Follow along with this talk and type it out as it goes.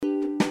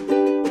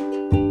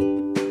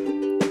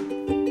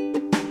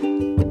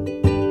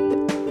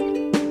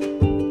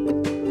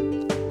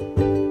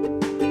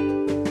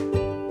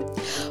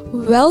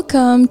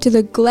Welcome to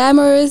the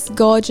Glamorous,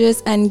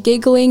 Gorgeous and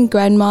Giggling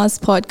Grandmas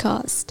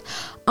podcast.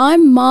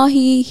 I'm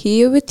Mahi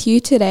here with you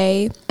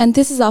today, and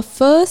this is our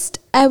first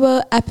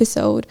ever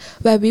episode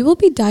where we will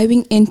be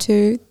diving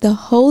into the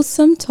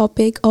wholesome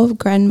topic of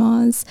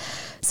grandmas.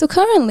 So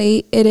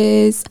currently it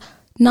is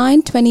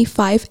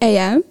 9:25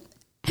 a.m.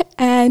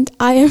 and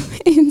I am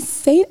in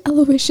St.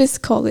 Aloysius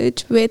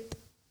College with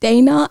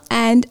Dana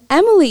and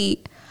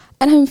Emily,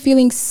 and I'm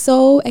feeling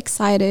so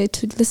excited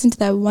to listen to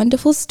their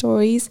wonderful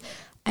stories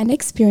and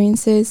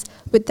experiences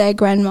with their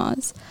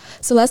grandmas.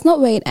 So let's not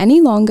wait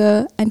any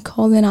longer and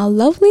call in our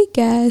lovely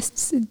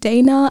guests,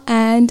 Dana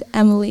and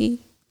Emily.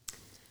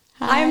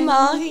 Hi,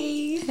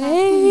 Mahi.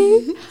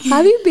 Hey, how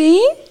have you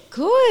been?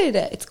 Good.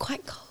 It's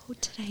quite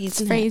cold today,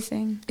 isn't it?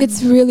 Freezing.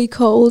 It's really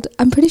cold.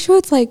 I'm pretty sure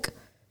it's like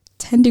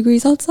 10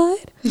 degrees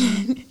outside.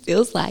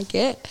 Feels like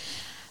it,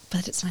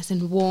 but it's nice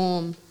and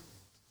warm.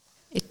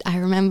 I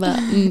remember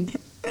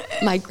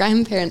my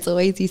grandparents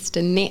always used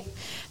to knit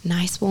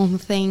nice warm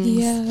things.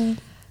 Yeah.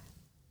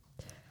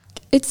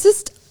 It's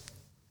just,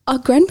 our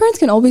grandparents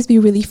can always be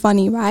really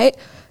funny, right?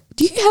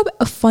 Do you have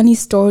a funny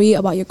story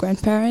about your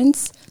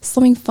grandparents?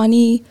 Something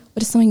funny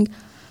or just something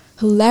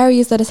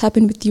hilarious that has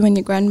happened with you and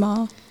your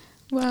grandma?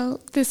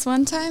 Well, this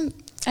one time,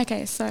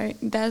 okay, so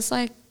this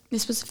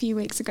was a few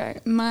weeks ago.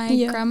 My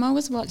grandma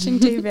was watching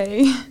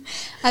TV,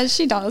 as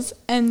she does,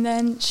 and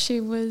then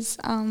she was,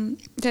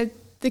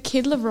 the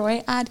Kid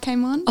Leroy ad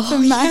came on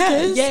from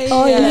Macca's.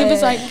 And he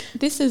was like,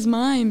 "This is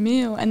my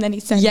meal," and then he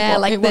said,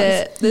 like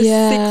the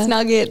 6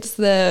 nuggets,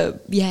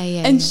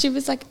 And she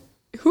was like,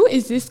 "Who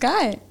is this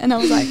guy?" And I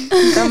was like,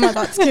 "Grandma,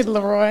 that's Kid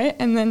Leroy."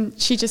 And then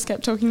she just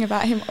kept talking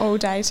about him all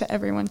day to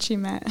everyone she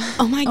met.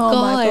 Oh my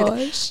my God.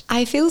 gosh.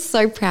 I feel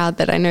so proud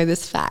that I know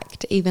this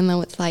fact, even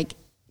though it's like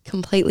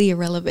completely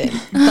irrelevant.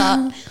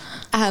 But,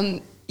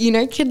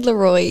 Kid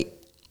Leroy,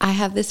 I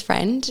have this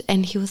friend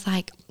and he was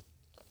like,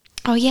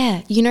 "Oh yeah,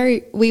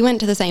 we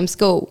went to the same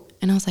school."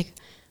 And I was like,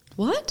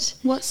 "What?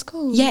 What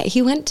school? Yeah,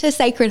 he went to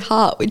Sacred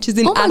Heart, which is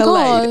in Oh my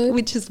Adelaide, God.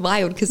 which is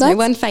wild because no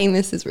one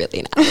famous is really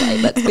in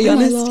Adelaide, let's be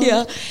honest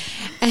here."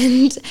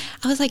 And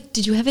I was like,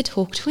 "Did you ever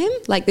talk to him?"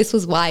 Like, this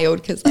was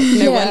wild because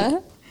no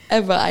one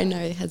ever I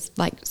know has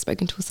like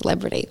spoken to a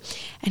celebrity.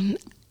 And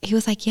he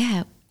was like,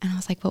 "Yeah." And I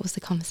was like, "What was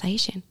the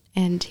conversation?"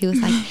 And he was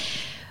like,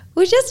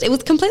 it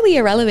was completely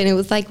irrelevant. It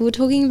was like, we were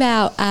talking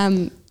about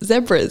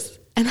zebras.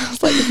 And I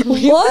was like,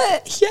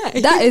 What?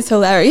 Yeah. That is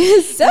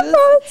hilarious.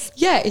 Zebras?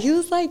 Yeah, he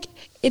was like,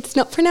 "It's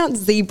not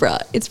pronounced zebra,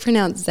 it's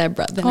pronounced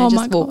zebra." Then I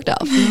just walked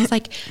off. And I was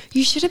like,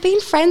 "You should have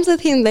been friends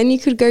with him. Then you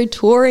could go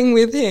touring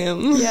with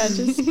him." Yeah,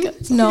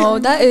 just No,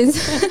 that is...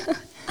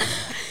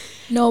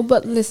 No,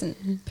 but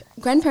listen,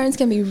 grandparents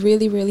can be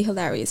really, really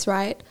hilarious,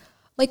 right?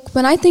 Like,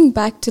 when I think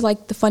back to,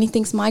 like, the funny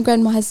things my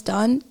grandma has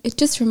done, it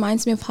just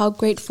reminds me of how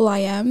grateful I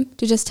am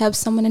to just have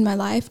someone in my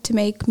life to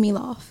make me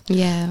laugh.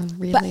 Yeah,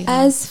 really. But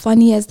as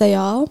funny as they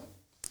are,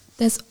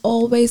 there's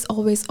always,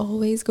 always,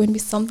 always going to be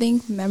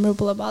something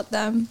memorable about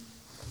them.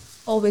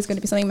 Always going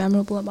to be something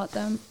memorable about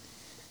them.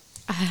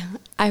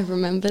 I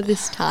remember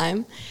this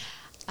time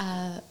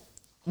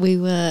we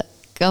were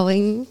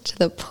going to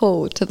the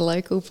pool, to the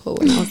local pool,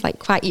 and I was like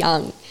quite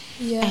young.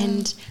 Yeah.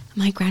 And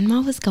my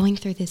grandma was going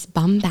through this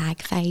bum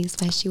bag phase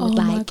where she would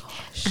my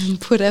gosh.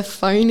 put her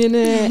phone in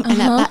it.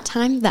 And at that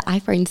time, the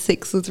iPhone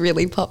 6 was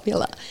really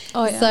popular.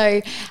 Oh, yeah.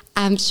 So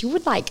she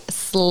would like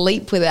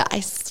sleep with it, I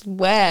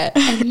swear.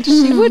 And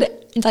she would,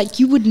 like,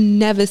 you would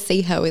never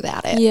see her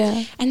without it.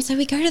 Yeah. And so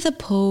we go to the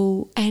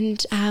pool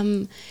and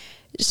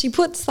she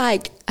puts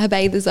like her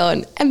bathers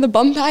on and the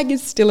bum bag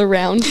is still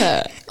around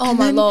her. Oh,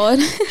 my Lord.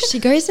 She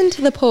goes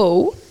into the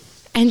pool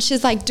and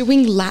she's like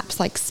doing laps,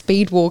 like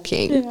speed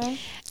walking. Yeah.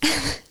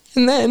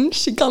 And then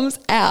she comes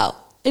out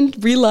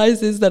and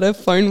realizes that her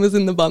phone was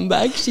in the bum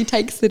bag. She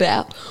takes it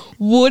out.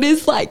 Water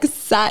is like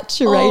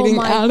saturating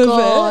out of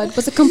it.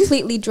 Was it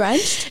completely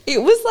drenched?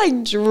 It was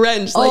like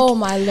drenched. Oh,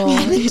 my Lord.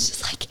 And then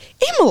she's like,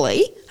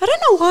 "Emily, I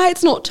don't know why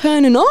it's not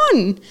turning on."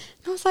 And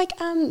I was like,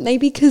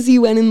 maybe because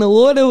you went in the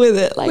water with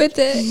it. Like, With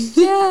it?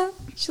 Yeah.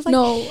 she's like,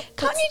 No,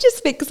 "Can't you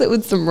just fix it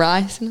with some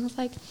rice?" And I was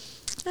like,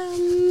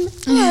 no.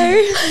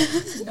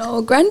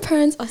 No,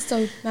 grandparents are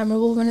so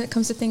memorable when it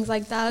comes to things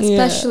like that, Yeah.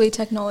 especially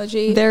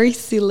technology. Very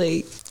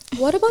silly.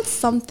 What about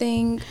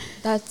something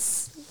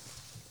that's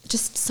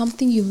just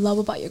something you love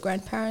about your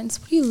grandparents?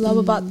 What do you love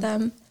about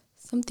them?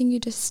 Something you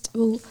just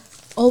will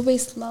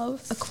always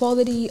love? A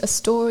quality, a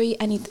story,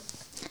 anything?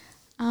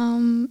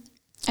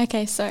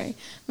 Okay, so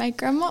my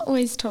grandma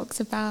always talks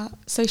about,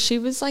 she's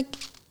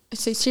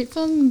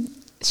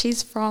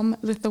from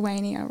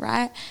Lithuania,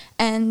 right?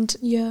 And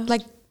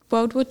like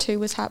World War II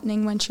was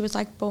happening when she was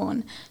like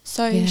born.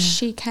 So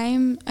she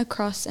came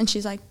across and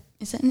she's like,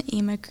 is it an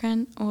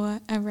immigrant or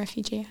a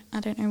refugee? I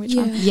don't know which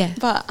one. Yeah.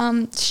 But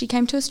she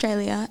came to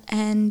Australia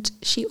and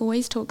she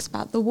always talks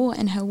about the war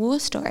and her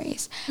war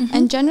stories.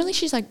 And generally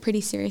she's like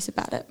pretty serious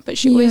about it. But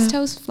she always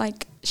tells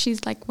like,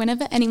 she's like,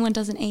 whenever anyone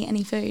doesn't eat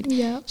any food,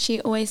 she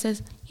always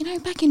says, you know,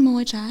 back in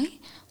Morjai,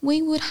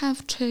 we would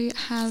have to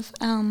have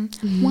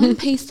one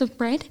piece of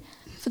bread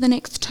for the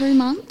next 2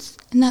 months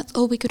and that's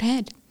all we could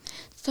have.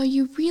 So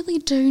you really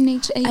do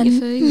need to eat your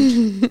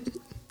food.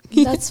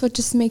 That's what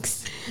just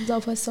makes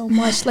love her so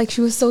much. Like,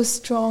 she was so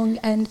strong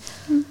and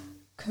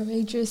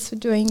courageous for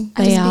doing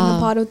and just being a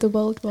part of the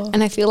World War.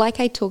 And I feel like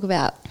I talk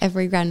about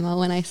every grandma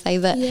when I say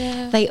that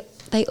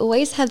they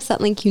always have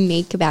something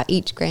unique about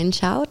each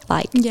grandchild.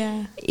 Like,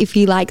 if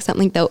you like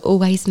something, they'll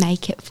always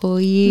make it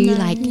for you.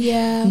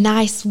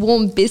 Nice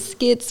warm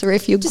biscuits, or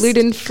if you're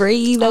gluten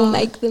free, they'll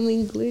make them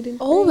in gluten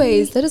free.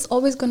 Always, that is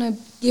always gonna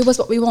give us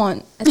what we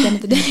want at the end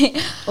of the day.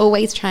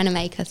 Always trying to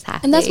make us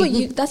happy. And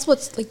that's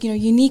what's like,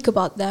 unique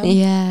about them.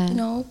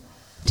 Yeah.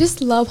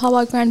 Just love how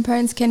our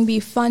grandparents can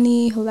be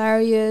funny,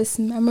 hilarious,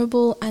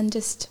 memorable, and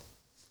just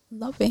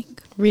loving.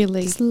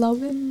 Really. Just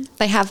love it.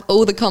 They have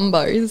all the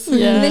combos.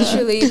 Yeah.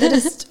 Literally. They're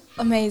just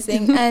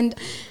amazing. And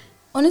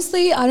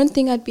honestly, I don't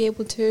think I'd be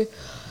able to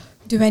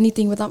do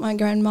anything without my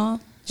grandma.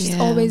 She's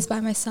always by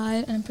my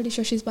side, and I'm pretty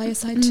sure she's by your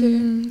side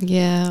too.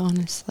 Yeah,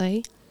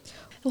 honestly.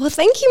 Well,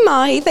 thank you,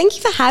 Mahi. Thank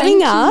you for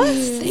having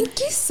us. Thank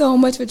you so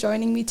much for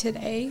joining me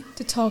today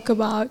to talk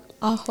about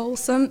our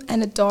wholesome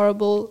and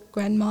adorable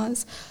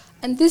grandmas.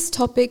 And this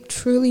topic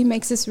truly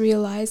makes us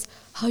realize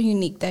how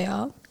unique they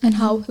are and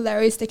how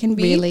hilarious they can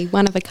be. Really,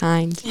 one of a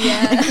kind.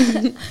 Yeah.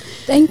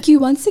 Thank you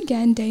once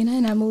again, Dana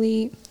and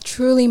Emily.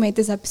 Truly made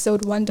this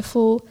episode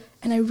wonderful,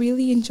 and I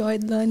really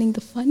enjoyed learning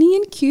the funny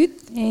and cute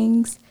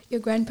things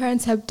your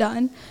grandparents have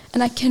done.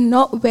 And I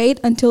cannot wait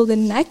until the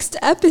next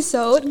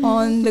episode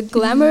on the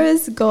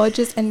Glamorous,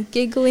 Gorgeous and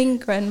Giggling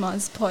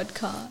Grandmas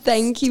podcast.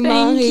 Thank you,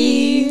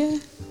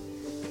 Mahi.